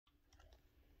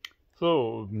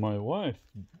So my wife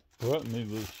brought me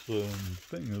this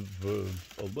thing of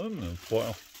aluminum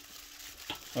foil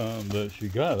that she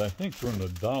got, I think, from the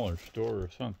dollar store or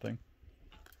something.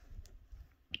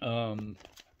 And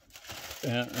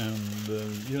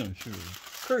you know, she was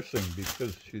cursing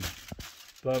because she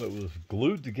thought it was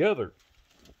glued together.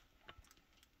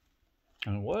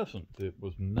 And it wasn't. It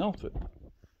was melted.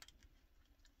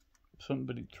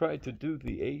 Somebody tried to do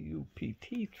the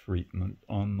AUPT treatment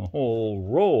on the whole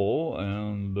roll,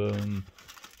 and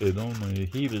it only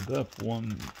heated up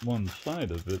one side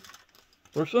of it,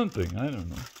 or something, I don't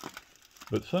know.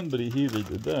 But somebody heated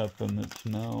it up, and it's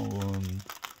now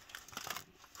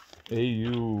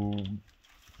AUPT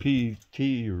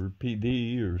or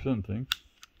PD or something.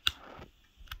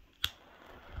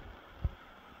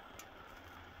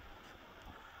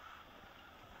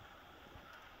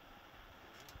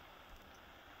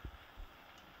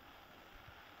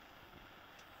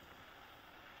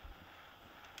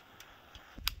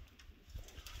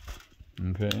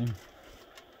 Okay.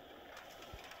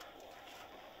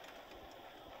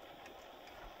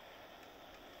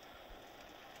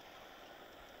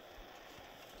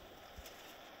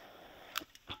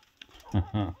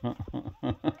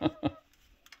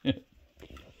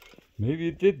 Maybe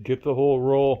it did get the whole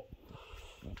roll.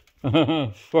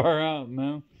 Far out,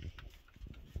 man.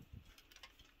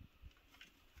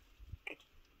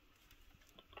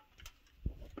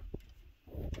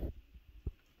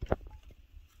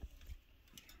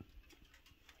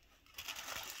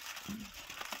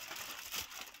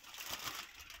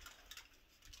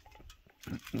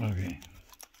 Okay.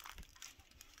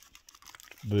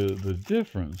 The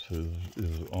difference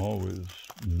is always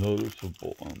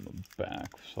noticeable on the back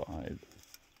side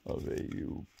of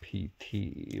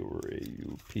AUPT or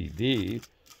AUPD.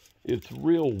 It's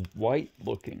real white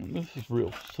looking. This is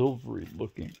real silvery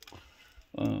looking.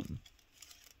 Let's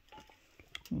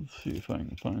see if I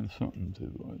can find something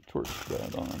to torch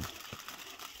that on.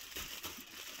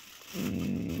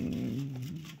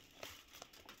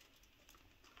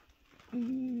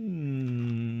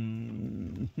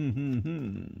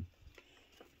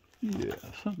 Yeah,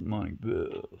 something like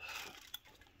this.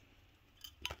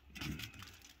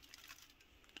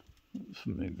 Let's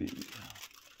maybe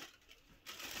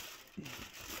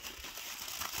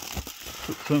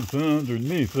put something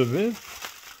underneath of it,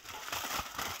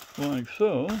 like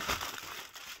so.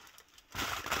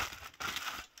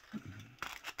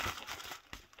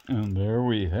 And there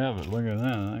we have it. Look at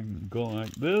that. I can go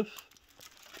like this.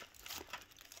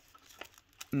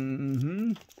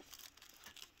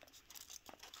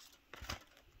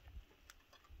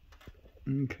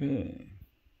 Okay.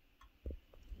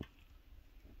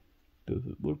 Does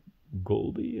it look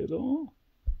goldy at all?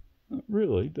 Not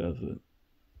really, does it?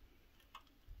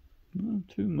 Not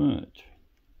too much.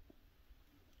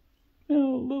 Yeah, a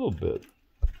little bit.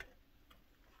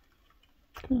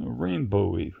 Kind of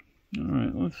rainbowy. All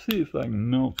right, let's see if I can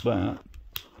melt that.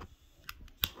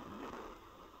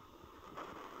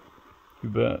 You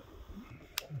bet.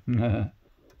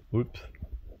 Whoops.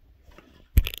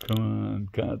 Come on,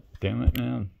 god damn it,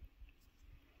 man.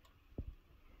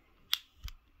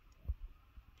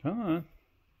 Come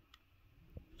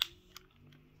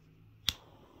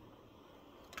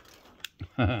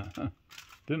on.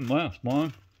 Didn't last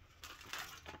long.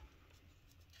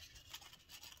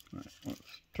 All right,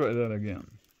 let's try that again.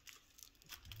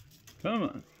 Come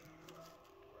on.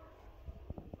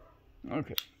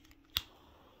 Okay.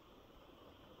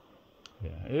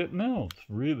 Yeah, it melts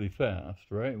really fast,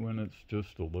 right? When it's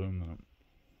just aluminum.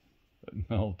 It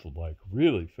melts like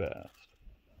really fast.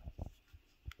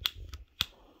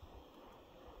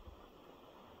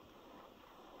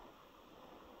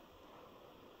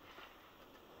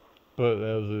 But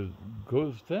as it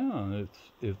goes down,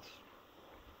 it's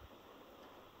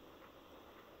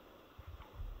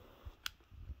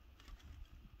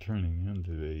turning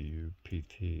into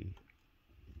AUPT.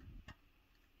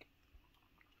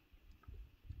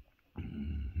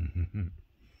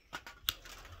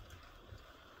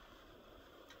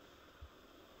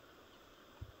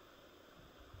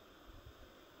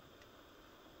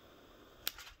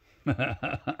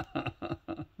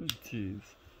 Jeez,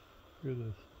 look at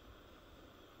this.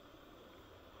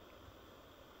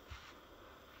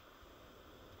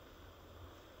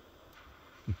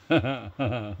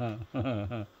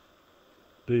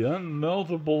 The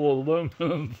unmeltable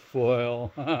aluminum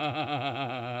foil.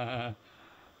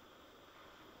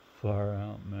 Far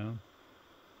out, man.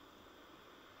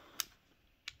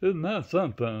 Isn't that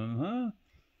something, huh?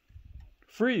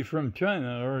 Free from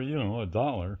China, or, you know,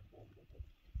 $1.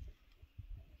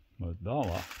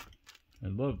 $1. I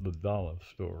love the dollar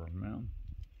store, man.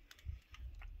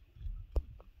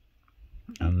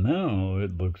 And now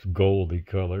it looks goldy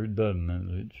colored, doesn't it?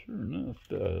 It sure enough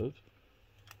does.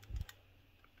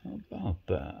 How about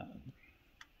that?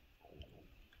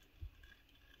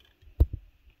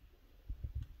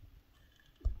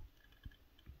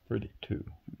 Pretty too.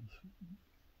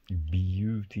 It's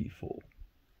beautiful.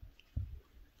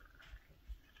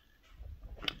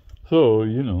 So,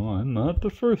 you know, I'm not the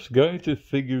first guy to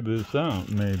figure this out,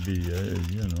 maybe,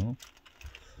 you know.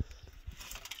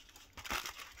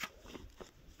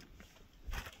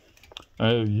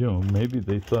 You know, maybe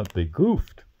they thought they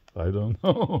goofed. I don't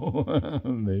know.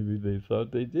 Maybe they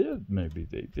thought they did. Maybe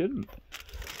they didn't.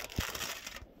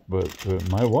 But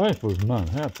my wife was not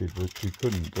happy that she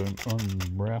couldn't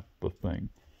unwrap the thing.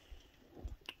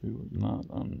 She was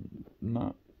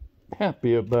not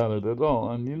happy about it at all.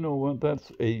 And you know what?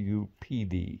 That's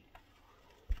AUPD.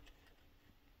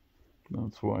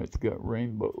 That's why it's got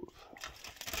rainbows.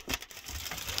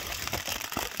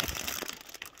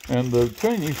 And the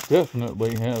Chinese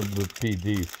definitely have the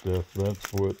PD stuff.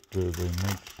 That's what they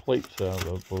make plates out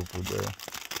of over there.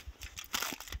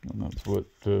 And that's what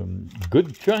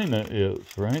good China is,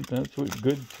 right? That's what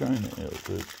good China is.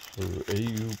 It's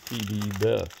AUPD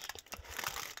best,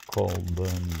 called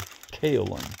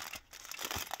kaolin.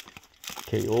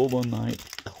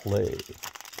 Kaolinite clay.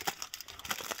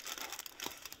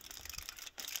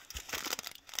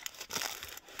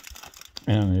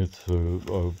 And it's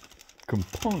a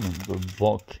component of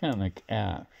volcanic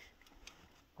ash.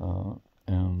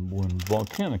 And when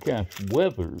volcanic ash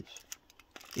weathers,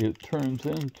 it turns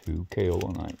into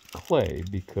kaolinite clay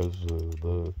because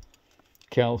the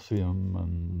calcium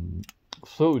and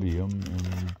sodium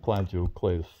in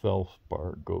plagioclase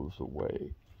feldspar goes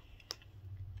away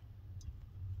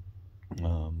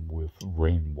with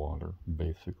rainwater,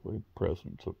 basically,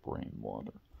 presence of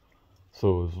rainwater.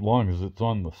 So as long as it's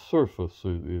on the surface,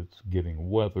 it's getting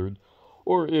weathered.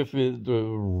 Or if it,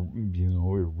 you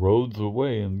know, erodes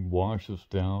away and washes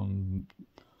down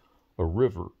a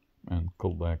river and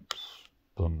collects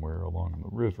somewhere along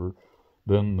the river,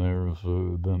 then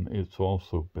then it's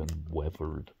also been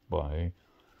weathered by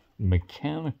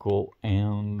mechanical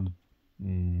and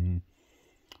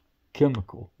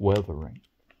chemical weathering.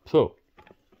 So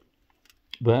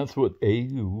that's what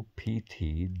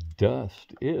AUPT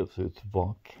dust is. It's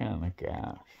volcanic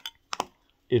ash.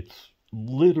 It's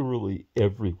literally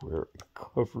everywhere. It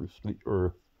covers the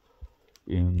earth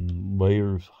in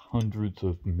layers hundreds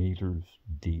of meters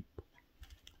deep.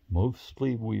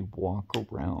 Mostly we walk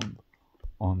around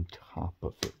on top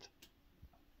of it.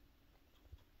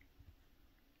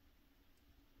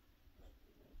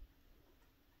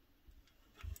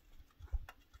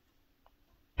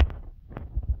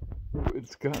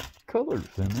 It's got colors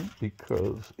in it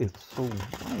because it's so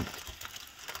white.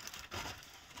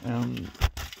 And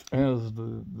as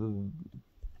the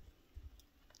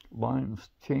lines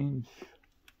change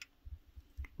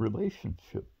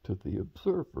relationship to the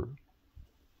observer,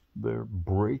 they're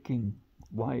breaking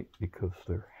light because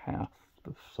they're half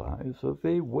the size of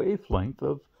a wavelength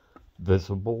of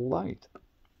visible light.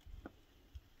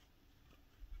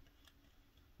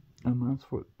 And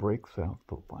that's what breaks out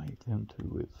the light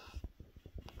into its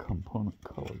component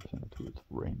colors, into its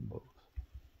rainbows.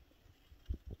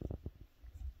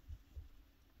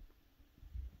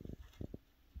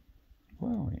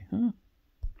 Wowie, huh?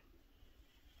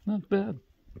 Not bad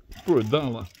for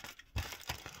 $1.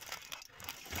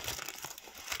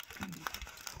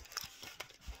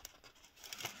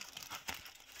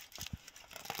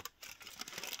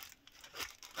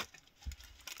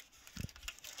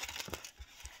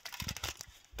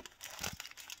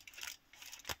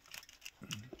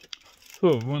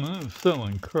 So when I was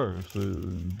selling cars, a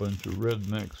bunch of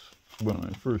rednecks, when I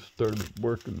first started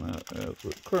working as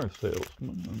a car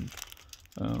salesman,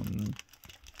 and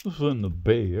this was in the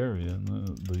Bay Area,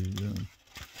 and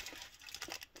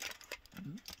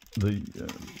the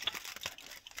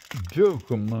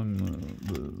joke among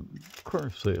the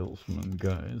car salesman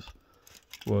guys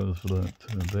was that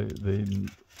they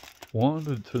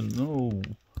wanted to know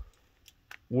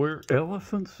where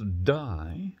elephants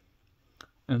die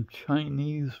and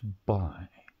Chinese buy.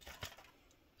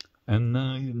 And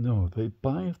now you know, they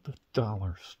buy at the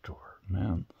dollar store,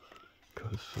 man,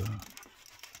 because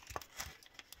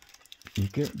you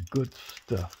get good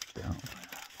stuff down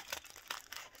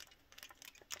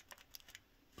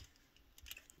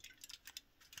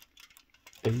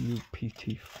there.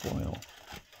 AUPT foil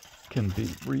can be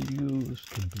reused,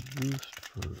 can be used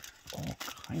for all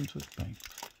kinds of things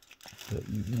that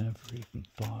you never even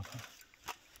thought of,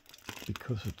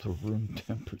 because it's a room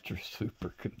temperature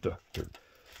superconductor,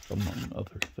 among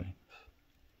other things.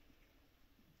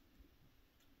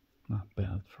 Not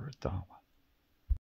bad for $1.